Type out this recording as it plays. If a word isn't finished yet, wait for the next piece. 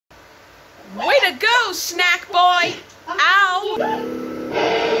Way to go, snack boy! Ow!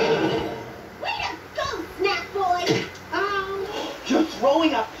 Way to go, snack boy! You're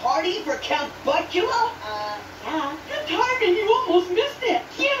throwing a party for Count Buttsquat? Yeah. Good timing, you almost missed it.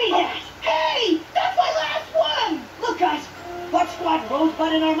 Give me that. Hey, that's my last one. Look, guys, Buttsquat,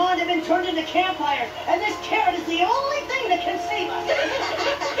 Rosebud, and Armand have been turned into campfires, and this carrot is the only thing that can save us.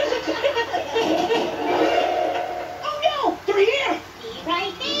 Oh no, they're here. Be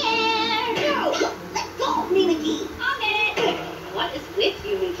right there! No! Let go of me, McGee! Okay! What is with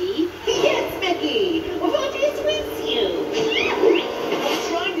you, McGee? Yes, Mickey. What is with you? I'm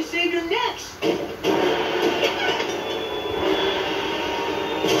trying to save your necks.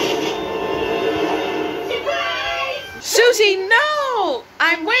 Suzi, no!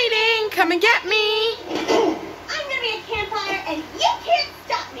 I'm waiting! Come and get me! I'm gonna be a campfire and you can't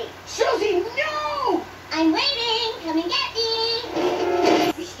stop me! Suzi, no! I'm waiting! Come and get me!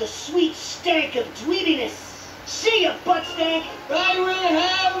 It's the sweet stank of dweebiness. See ya, butt stank. I will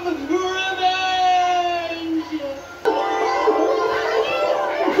have revenge!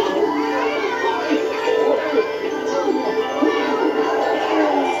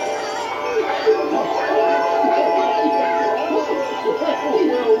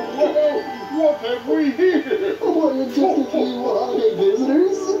 What have we here? What, just a few holiday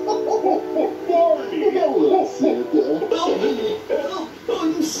visitors? Barney! Hello, Santa. Help me! Help!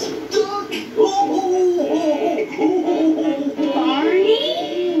 I'm stuck! Barney?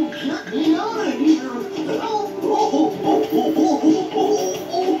 Get me out of here! Help!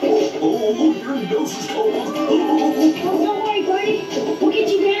 Your nose is cold! Don't worry, Barney. We'll get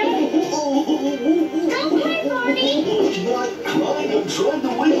you down. Don't cry, Barney. I'm not crying, I'm trying to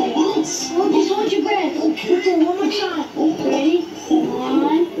wiggle loose! Well, just hold your breath. Okay. Let's do one more time. Ready?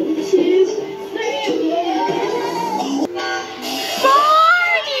 1, 2, 3.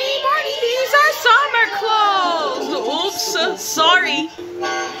 Barney, these are summer clothes! Oops, sorry.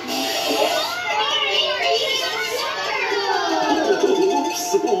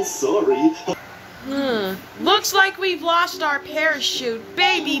 So sorry. Looks like we've lost our parachute.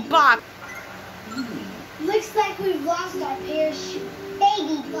 Baby Bop. Looks like we've lost our parachute.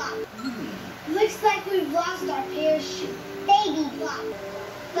 Baby Bop. Looks like we've lost our parachute. Baby Bop.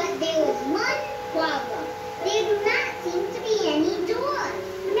 But there was one problem. There do not seem to be any doors.